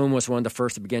 Jerome was one of the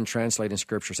first to begin translating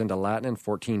scriptures into Latin in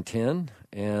 1410.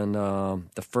 And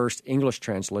the first English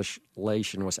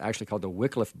translation was actually called the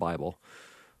Wycliffe Bible,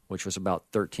 which was about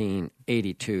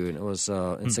 1382, and it was in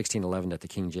 1611 that the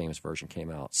King James Version came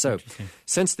out. So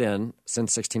since then,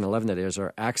 since 1611 that is,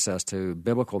 our access to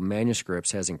biblical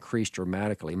manuscripts has increased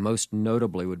dramatically. Most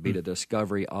notably would be the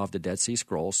discovery of the Dead Sea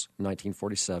Scrolls in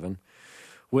 1947,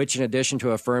 which in addition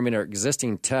to affirming our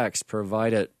existing text,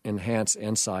 provided enhanced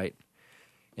insight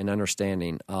and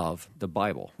understanding of the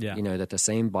Bible. Yeah. That the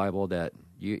same Bible that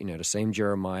the same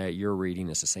Jeremiah you're reading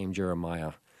is the same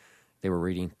Jeremiah they were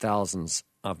reading thousands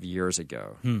of years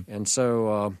ago. And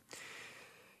so,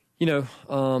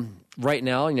 right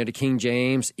now, the King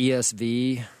James,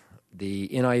 ESV, the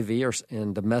NIV,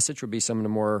 and the Message would be some of the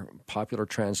more popular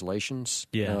translations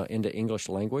into English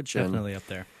language. Definitely up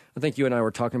there. I think you and I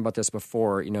were talking about this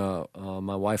before.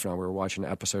 My wife and I were watching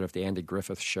an episode of the Andy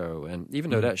Griffith Show, and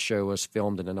even though that show was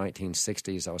filmed in the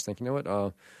 1960s, I was thinking,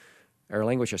 our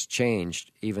language has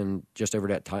changed even just over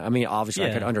that time. I mean, obviously, I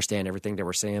could understand everything they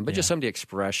were saying, but just some of the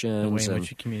expressions. The way in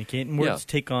which you communicate. And words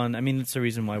take on, that's the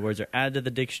reason why words are added to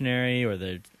the dictionary, or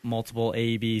the multiple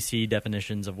A, B, C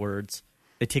definitions of words.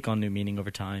 They take on new meaning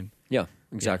over time. Yeah,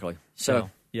 exactly. So,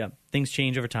 things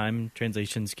change over time.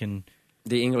 Translations can...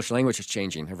 The English language is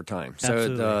changing over time.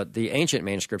 Absolutely. So the ancient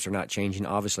manuscripts are not changing,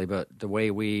 obviously, but the way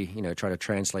we, try to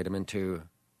translate them into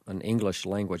an English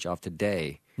language of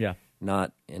today...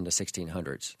 not in the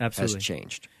 1600s, has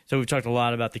changed. So we've talked a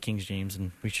lot about the King James,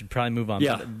 and we should probably move on.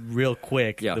 But real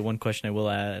quick, the one question I will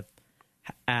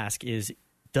ask is,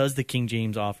 does the King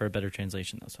James offer a better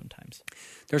translation, though, sometimes?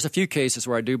 There's a few cases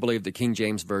where I do believe the King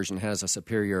James Version has a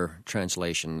superior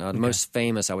translation. The most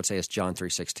famous, I would say, is John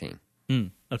 3:16.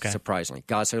 Okay. Surprisingly.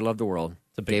 God so loved the world,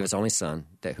 gave one. his only Son,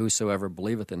 that whosoever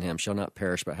believeth in him shall not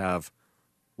perish but have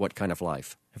what kind of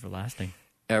life? Everlasting.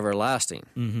 Everlasting.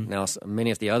 Now,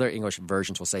 many of the other English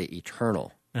versions will say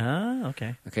eternal. Ah,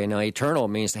 okay. Okay, now eternal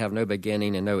means to have no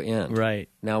beginning and no end. Right.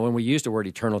 Now, when we use the word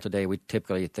eternal today, we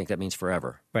typically think that means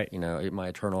forever. Right. You know, my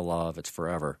eternal love, it's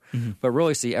forever. But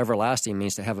really, see, everlasting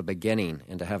means to have a beginning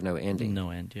and to have no ending. No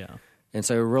end, yeah. And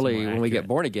so really, when we get accurate.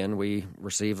 born again, we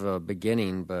receive a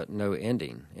beginning but no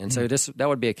ending. And so that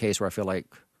would be a case where I feel like,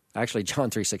 actually, John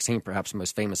 3:16, perhaps the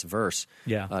most famous verse,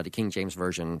 the King James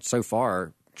Version, so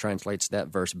far translates that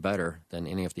verse better than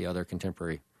any of the other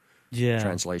contemporary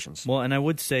translations. Well, and I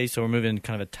would say, so we're moving to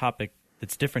kind of a topic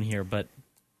that's different here, but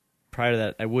prior to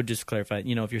that, I would just clarify,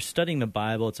 you know, if you're studying the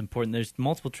Bible, it's important. There's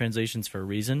multiple translations for a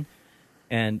reason,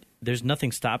 and there's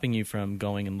nothing stopping you from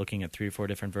going and looking at 3 or 4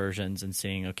 different versions and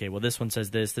seeing, okay, well, this one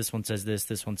says this one says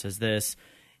this one says this,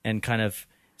 and kind of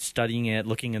studying it,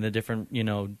 looking at the different, you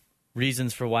know,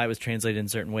 reasons for why it was translated in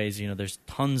certain ways. You know, there's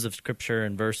tons of scripture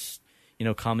and verse, you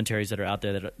know, commentaries that are out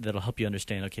there that'll help you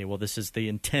understand, okay, well, this is the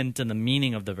intent and the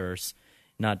meaning of the verse,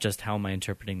 not just how am I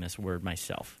interpreting this word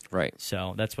myself. Right.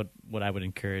 So that's what I would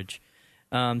encourage.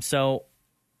 So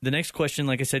the next question,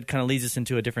 like I said, kind of leads us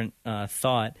into a different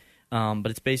thought, but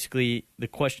it's basically, the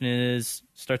question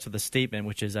starts with a statement,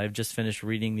 which is, I've just finished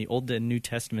reading the Old and New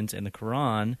Testaments and the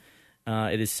Quran.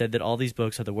 It is said that all these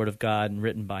books are the Word of God and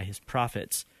written by His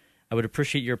prophets. I would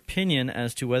appreciate your opinion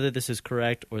as to whether this is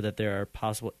correct or that there are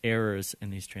possible errors in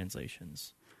these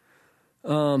translations.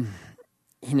 You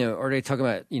know, are they talking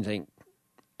about, you think,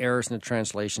 errors in the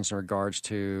translations in regards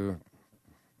to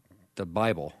the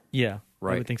Bible? Yeah,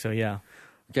 right. I would think so, yeah.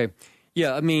 Okay.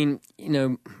 Yeah, I mean, you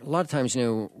know, a lot of times, you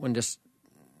know, when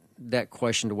that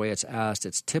question, the way it's asked,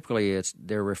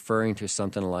 they're referring to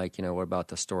something like, you know, what about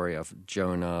the story of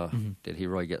Jonah? Did he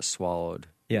really get swallowed,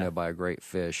 you know, by a great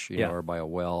fish, you know, or by a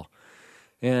whale?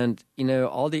 And, you know,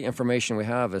 all the information we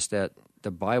have is that the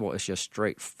Bible is just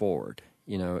straightforward.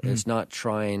 You know, it's not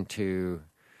trying to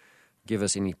give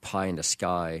us any pie in the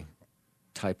sky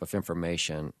type of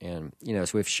information. And, you know,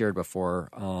 as we've shared before,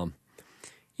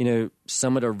 you know,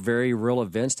 some of the very real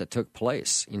events that took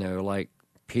place, you know, like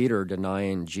Peter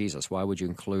denying Jesus. Why would you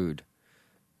include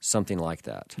something like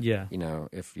that? Yeah. You know,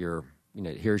 if you're, you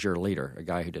know, here's your leader, a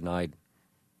guy who denied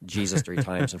Jesus 3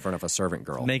 times in front of a servant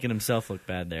girl. Making himself look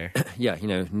bad there. Yeah, you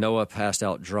know, Noah passed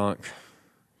out drunk.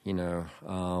 You know,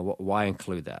 why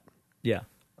include that? Yeah.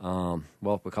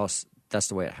 Well, because that's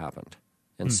the way it happened.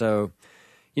 And so,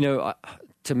 you know,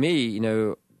 to me, you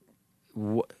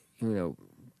know,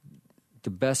 the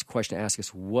best question to ask is,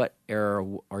 what error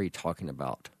are you talking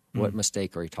about? What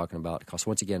mistake are you talking about? Because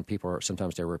once again,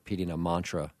 sometimes they're repeating a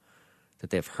mantra that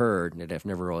they've heard and they've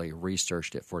never really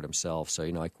researched it for themselves. So,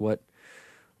 you know, like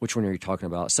which one are you talking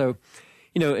about? So,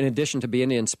 you know, in addition to being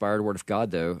the inspired Word of God,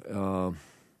 though,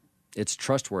 it's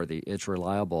trustworthy, it's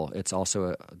reliable. It's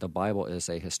also the Bible is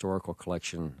a historical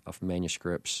collection of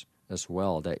manuscripts as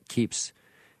well that keeps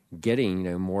getting,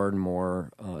 you know, more and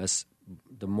more as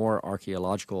the more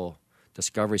archaeological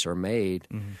discoveries are made.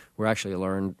 We're actually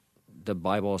learned the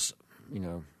Bible's, you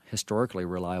know, historically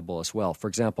reliable as well. For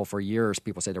example, for years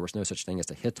people say there was no such thing as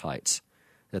the Hittites,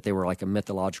 that they were like a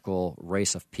mythological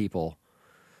race of people.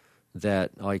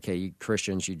 That, okay, you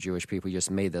Christians, you Jewish people, you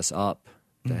just made this up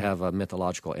to have a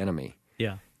mythological enemy.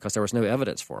 Yeah. Because there was no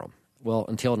evidence for them. Well,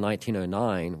 until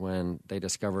 1909, when they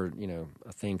discovered, you know,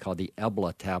 a thing called the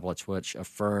Ebla tablets, which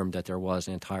affirmed that there was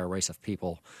an entire race of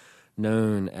people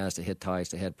known as the Hittites.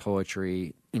 They had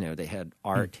poetry, you know, they had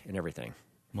art and everything.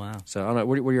 Wow. So, I don't know,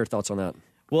 what are your thoughts on that?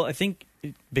 Well, I think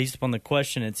based upon the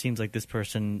question, it seems like this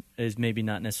person is maybe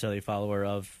not necessarily a follower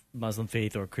of Muslim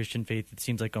faith or Christian faith. It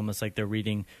seems like almost like they're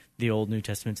reading the Old New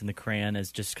Testaments and the Quran as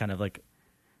just kind of like,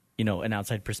 you know, an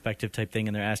outside perspective type thing,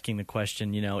 and they're asking the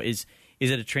question, you know, is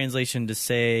it a translation to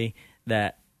say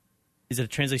that, is it a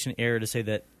translation error to say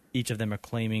that each of them are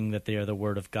claiming that they are the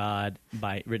Word of God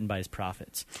written by His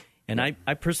prophets? And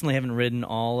I personally haven't written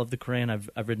all of the Quran.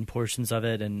 I've written portions of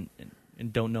it and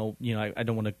don't know, you know, I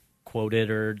don't want to quote it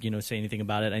or, you know, say anything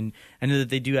about it. I know that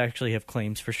they do actually have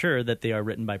claims for sure that they are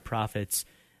written by prophets.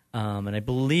 And I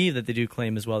believe that they do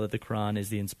claim as well that the Quran is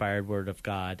the inspired Word of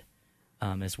God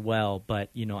as well. But,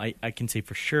 you know, I can say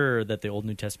for sure that the Old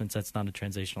New Testaments, that's not a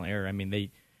translational error. I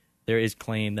mean, there is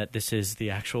claim that this is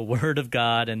the actual Word of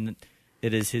God and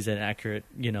it is His inaccurate,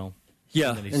 you know.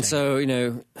 Yeah, and so, you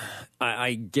know,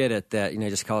 I get it that, you know,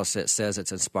 just because it says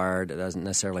it's inspired, it doesn't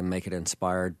necessarily make it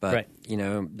inspired. But, you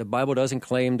know, the Bible doesn't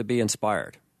claim to be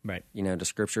inspired. Right. You know, the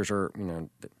Scriptures are,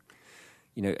 you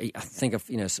I think of,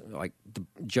 like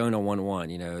Jonah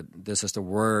 1:1, this is the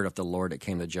word of the Lord that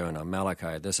came to Jonah.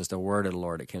 Malachi, this is the word of the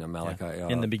Lord that came to Malachi. Yeah.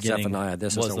 In the beginning, Zephaniah,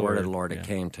 this is the word of the Lord that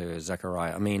came to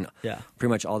Zechariah. I mean, pretty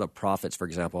much all the prophets, for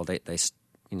example,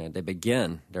 they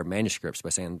begin their manuscripts by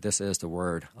saying, this is the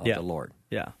word of the Lord.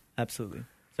 Yeah, absolutely.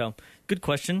 So, good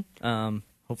question.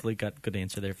 Hopefully got a good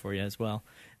answer there for you as well.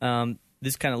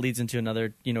 This kind of leads into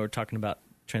another, we're talking about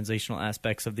translational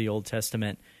aspects of the Old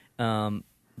Testament.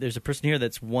 There's a person here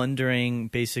that's wondering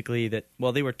basically that,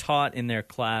 they were taught in their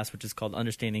class, which is called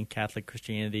Understanding Catholic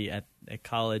Christianity at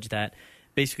college, that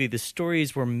basically the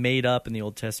stories were made up in the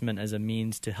Old Testament as a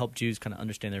means to help Jews kind of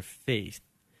understand their faith.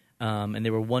 And they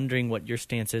were wondering what your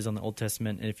stance is on the Old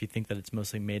Testament and if you think that it's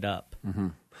mostly made up. Mm-hmm.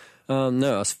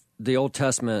 No, the Old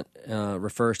Testament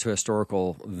refers to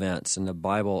historical events, and the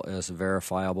Bible is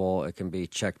verifiable. It can be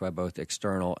checked by both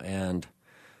external and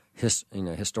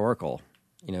historical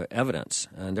evidence.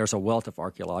 And there's a wealth of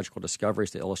archaeological discoveries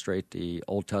to illustrate the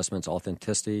Old Testament's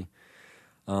authenticity.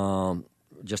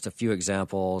 Just a few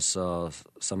examples,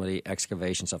 some of the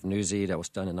excavations of Nuzi that was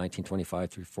done in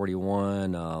 1925 through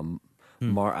 41.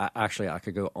 Actually, I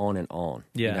could go on and on.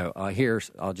 Yeah.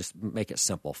 I'll just make it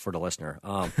simple for the listener.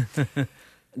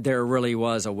 There really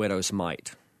was a widow's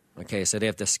mite. Okay, so they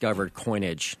have discovered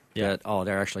coinage that,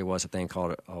 there actually was a thing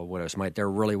called a widow's mite. There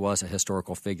really was a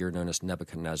historical figure known as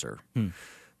Nebuchadnezzar.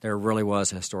 There really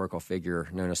was a historical figure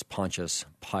known as Pontius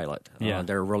Pilate.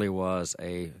 There really was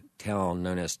a town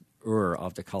known as Ur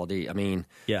of the Chaldees. I mean,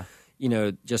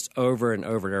 just over and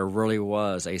over, there really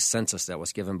was a census that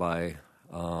was given by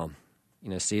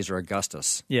Caesar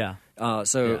Augustus.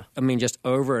 I mean, just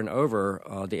over and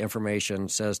over, the information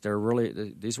says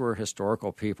these were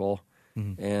historical people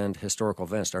and historical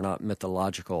events. They're not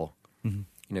mythological,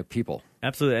 people.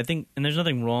 Absolutely. I think, and there's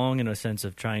nothing wrong in a sense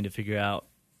of trying to figure out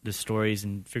the stories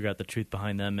and figure out the truth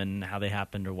behind them and how they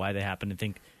happened or why they happened. I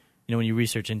think, when you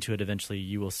research into it, eventually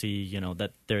you will see,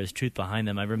 that there is truth behind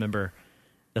them. I remember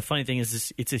the funny thing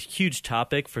is it's a huge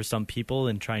topic for some people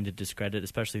in trying to discredit,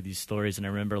 especially these stories. And I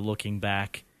remember looking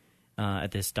back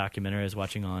at this documentary I was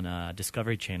watching on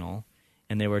Discovery Channel,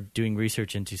 and they were doing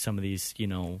research into some of these,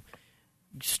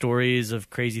 stories of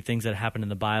crazy things that happened in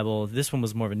the Bible. This one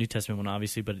was more of a New Testament one,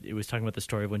 obviously, but it was talking about the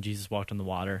story of when Jesus walked on the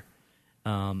water.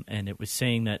 And it was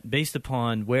saying that based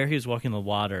upon where he was walking on the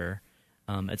water,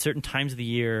 at certain times of the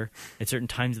year, at certain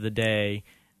times of the day,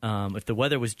 if the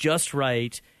weather was just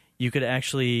right, you could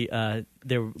actually,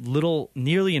 there were little,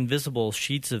 nearly invisible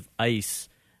sheets of ice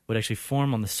would actually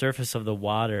form on the surface of the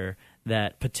water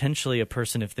that potentially a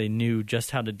person, if they knew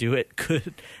just how to do it,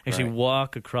 could actually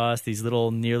walk across these little,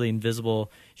 nearly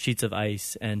invisible sheets of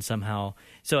ice and somehow.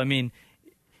 So, I mean,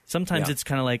 sometimes it's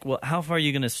kind of like, well, how far are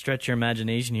you going to stretch your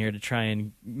imagination here to try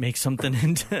and make something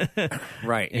into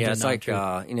right? Into it's like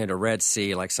the Red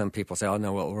Sea. Like some people say, "Oh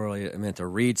no, what really it meant the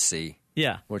Reed Sea."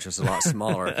 Yeah, which is a lot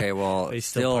smaller. Okay, well,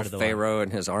 still Pharaoh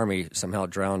and his army somehow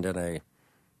drowned in a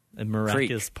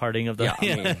miraculous creek. Parting of the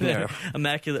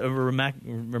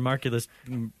remarculous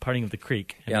parting of the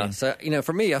creek. I mean, so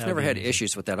for me, I've never had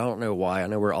issues with that. I don't know why. I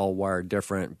know we're all wired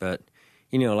different, but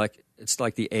like it's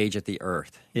like the age of the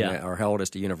Earth, or how old is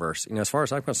the universe? As far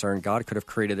as I'm concerned, God could have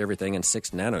created everything in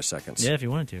 6 nanoseconds. Yeah, if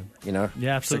you wanted to.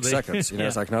 Yeah, absolutely. 6 seconds.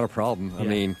 It's like not a problem. I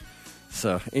mean.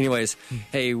 So, anyways,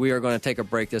 hey, we are going to take a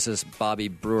break. This is Bobby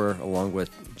Brewer along with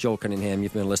Joel Cunningham.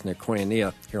 You've been listening to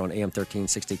Koinonia here on AM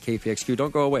 1360 KPXQ.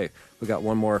 Don't go away. We got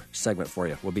one more segment for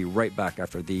you. We'll be right back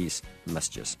after these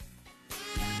messages.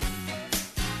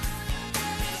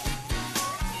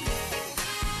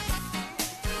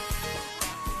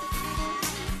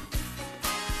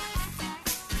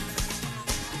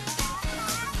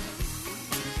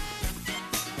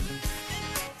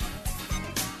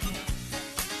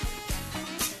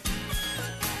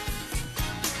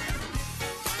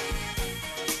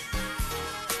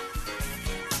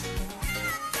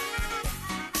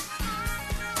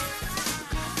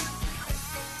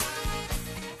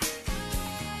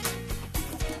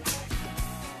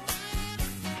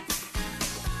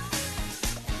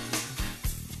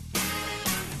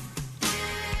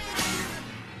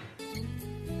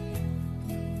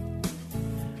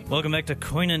 Welcome back to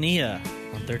Koinonia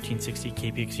on 1360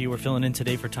 KPXU. We're filling in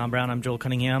today for Tom Brown. I'm Joel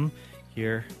Cunningham,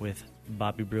 here with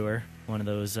Bobby Brewer, one of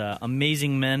those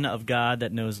amazing men of God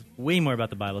that knows way more about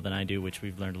the Bible than I do, which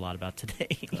we've learned a lot about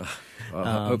today.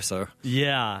 I hope so.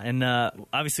 Yeah, and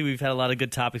obviously we've had a lot of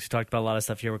good topics. We talked about a lot of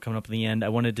stuff here. We're coming up at the end. I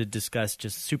wanted to discuss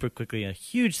just super quickly a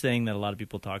huge thing that a lot of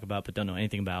people talk about but don't know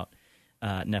anything about,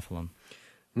 Nephilim.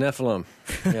 Nephilim.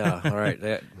 Yeah, all right.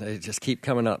 They just keep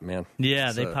coming up, man.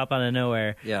 Yeah, they pop out of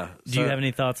nowhere. Yeah. Do you have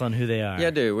any thoughts on who they are? Yeah,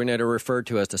 I do. We know they're referred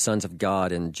to as the sons of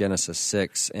God in Genesis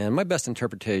 6. And my best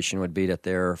interpretation would be that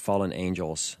they're fallen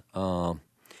angels.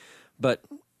 But,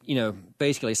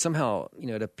 basically somehow,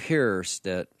 it appears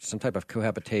that some type of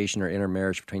cohabitation or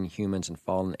intermarriage between humans and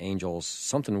fallen angels,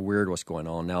 something weird was going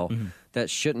on. Now, that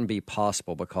shouldn't be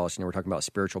possible because, we're talking about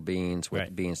spiritual beings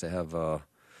with beings that have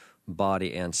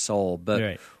body and soul.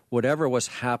 But whatever was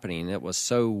happening, it was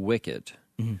so wicked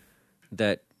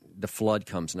that the flood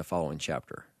comes in the following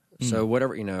chapter. So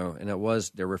whatever, and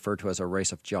they're referred to as a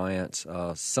race of giants.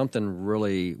 Something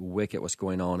really wicked was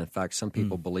going on. In fact, some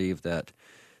people believe that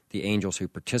the angels who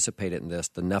participated in this,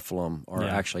 the Nephilim, are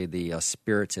actually the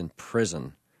spirits in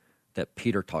prison that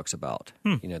Peter talks about.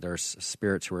 There's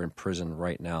spirits who are in prison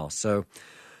right now. So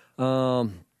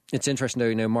it's interesting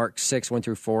to know, Mark 6,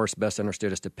 1-4 is best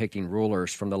understood as depicting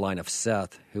rulers from the line of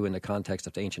Seth, who in the context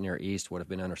of the ancient Near East would have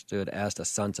been understood as the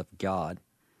sons of God.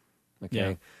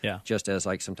 Okay? Yeah. Just as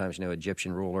like sometimes,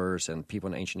 Egyptian rulers and people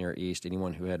in the ancient Near East,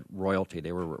 anyone who had royalty,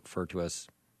 they were referred to as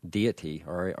deity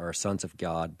or sons of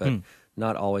God, but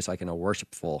not always like in a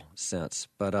worshipful sense.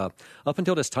 But up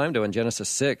until this time, though, in Genesis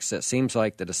 6, it seems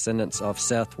like the descendants of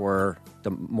Seth were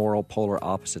the moral polar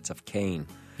opposites of Cain.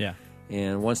 Yeah.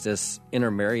 And once this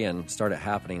intermarrying started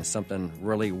happening, something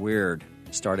really weird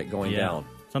started going down.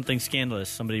 Something scandalous.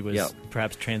 Somebody was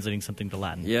perhaps translating something to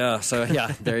Latin. Yeah, so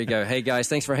there you go. Hey, guys,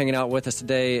 thanks for hanging out with us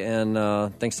today, and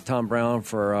thanks to Tom Brown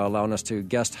for allowing us to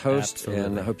guest host. Absolutely.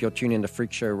 And I hope you'll tune in to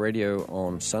Freak Show Radio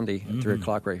on Sunday at 3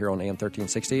 o'clock right here on AM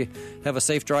 1360. Have a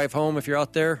safe drive home if you're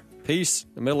out there. Peace,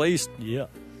 the Middle East. Yeah.